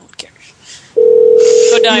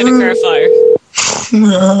die in a car fire.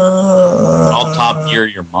 I'll top gear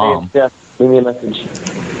your mom. Yeah, leave me a message.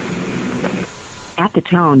 At the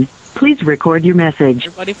tone, please record your message.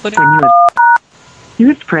 Everybody put When you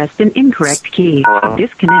have pressed an incorrect key. Hello?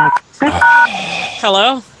 Disconnect.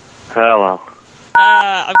 Hello? Hello.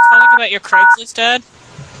 I'm calling about your Craigslist ad.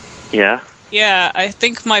 Yeah? Yeah, I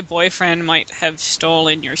think my boyfriend might have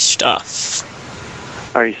stolen your stuff.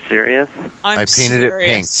 Are you serious? I painted it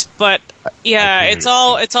pink. But yeah, painted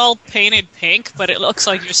it's all painted pink, but it looks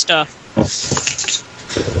like your stuff.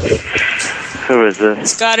 Who is this?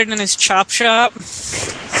 He's got it in his chop shop. Who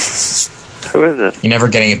is it? You're never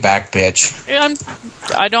getting it back, bitch.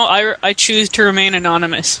 I choose to remain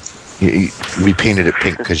anonymous. We painted it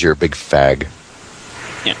pink because you're a big fag.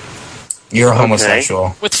 Yeah. You're a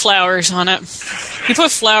homosexual. With flowers on it. He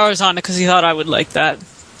put flowers on it because he thought I would like that.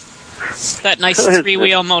 That nice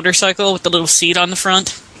three-wheel motorcycle with the little seat on the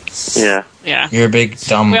front. Yeah. Yeah. You're a big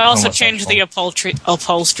dumb. We also homosexual. changed the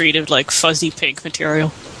upholstery to like fuzzy pink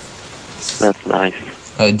material. That's nice.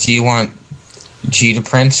 Do you want cheetah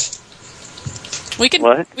prints? We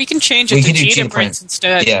can change it We to can do cheetah cheetah prints print.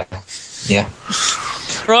 instead. Yeah.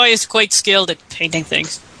 Roy is quite skilled at painting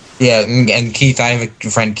things. Yeah, and Keith, I have a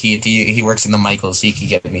friend Keith. He works in the Michaels. He could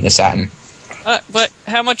get me the satin. But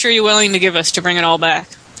how much are you willing to give us to bring it all back?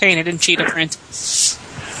 Painted in cheetah print.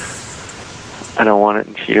 I don't want it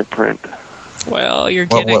in cheetah print. Well, you're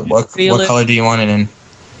getting What color do you want it in?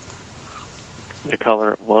 The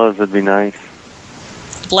color it was would be nice.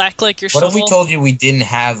 Black like your What shovel? if we told you we didn't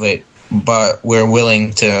have it, but we're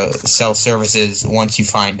willing to sell services once you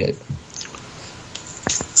find it?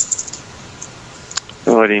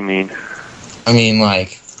 What do you mean? I mean,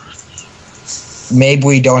 like, maybe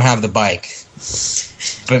we don't have the bike,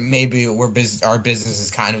 but maybe our business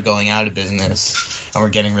is kind of going out of business, and we're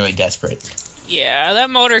getting really desperate. Yeah, that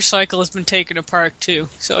motorcycle has been taken apart too,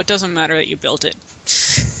 so it doesn't matter that you built it.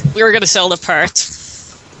 We were going to sell the parts.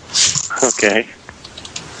 Okay.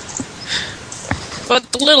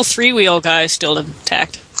 But the little three-wheel guy is still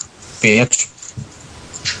intact. Bitch.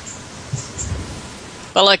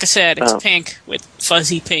 But like I said, it's Oh. pink with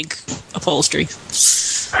fuzzy pink upholstery.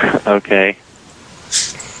 Okay.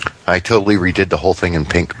 I totally redid the whole thing in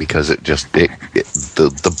pink because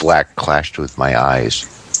the black clashed with my eyes.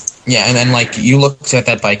 Yeah, and then, like, you looked at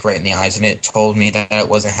that bike right in the eyes, and it told me that it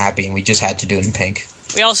wasn't happy, and we just had to do it in pink.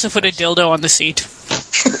 We also put a dildo on the seat.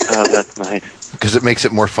 Oh, that's nice. Because it makes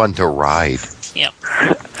it more fun to ride. Yep.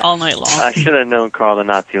 All night long. I should have known Carl the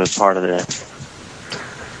Nazi was part of this.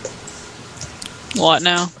 What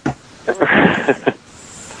now?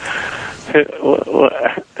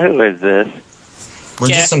 Who is this? We're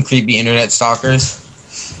Yeah. just some creepy internet stalkers.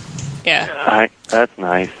 Yeah. That's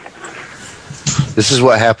nice. This is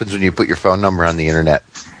what happens when you put your phone number on the internet.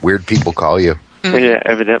 Weird people call you. Yeah,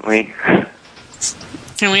 evidently.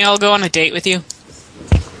 Can we all go on a date with you?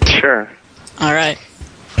 Sure. All right.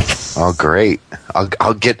 Oh, great!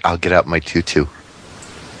 I'll get out my tutu.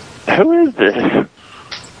 Who is this?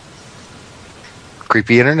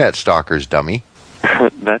 Creepy internet stalkers, dummy.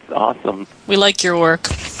 That's awesome. We like your work.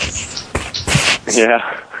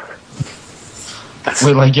 Yeah.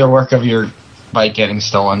 We like your work of your bike getting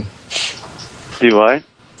stolen. Do what?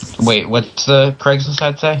 Wait, what's the Craigslist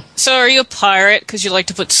ad say? So are you a pirate because you like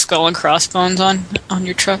to put skull and crossbones on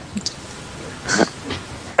your truck?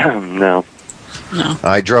 No. No.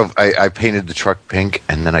 I painted the truck pink,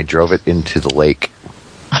 and then I drove it into the lake.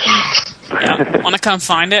 Yeah. Want to come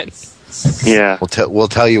find it? Yeah. We'll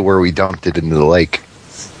tell you where we dumped it into the lake.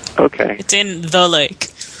 Okay. It's in the lake.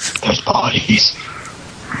 There's bodies.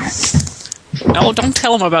 No, don't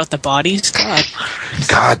tell them about the bodies.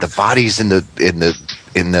 God, the body's in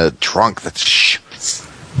the trunk. That's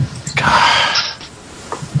God.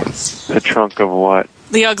 The trunk of what?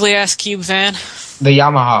 the ugly ass cube van. The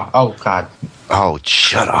Yamaha. Oh God. Oh,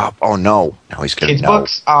 shut up! Oh no! Now he's gonna Kids know.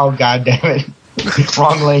 books. Oh God damn it!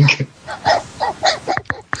 Wrong link.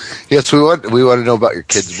 Yes, we want to know about your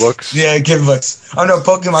kids' books. Yeah, kid books. Oh no,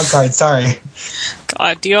 Pokemon cards. Sorry.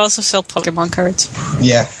 God, do you also sell Pokemon cards?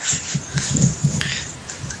 Yeah.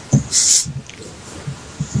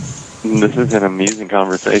 This is an amusing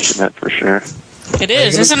conversation, that's for sure. It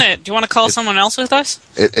is, isn't it? Do you want to call someone else with us?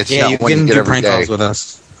 It's Yeah, not you one can you get do every prank day. calls with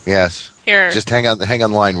us. Yes. Here. Just hang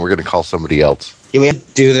on line. We're going to call somebody else. Yeah, we have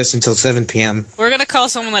to do this until 7 p.m. We're going to call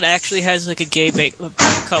someone that actually has like a gay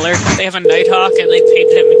color. They have a Nighthawk and they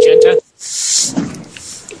painted it magenta.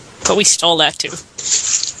 But we stole that too.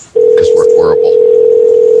 Because we're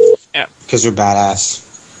horrible. Yeah. Because we're badass.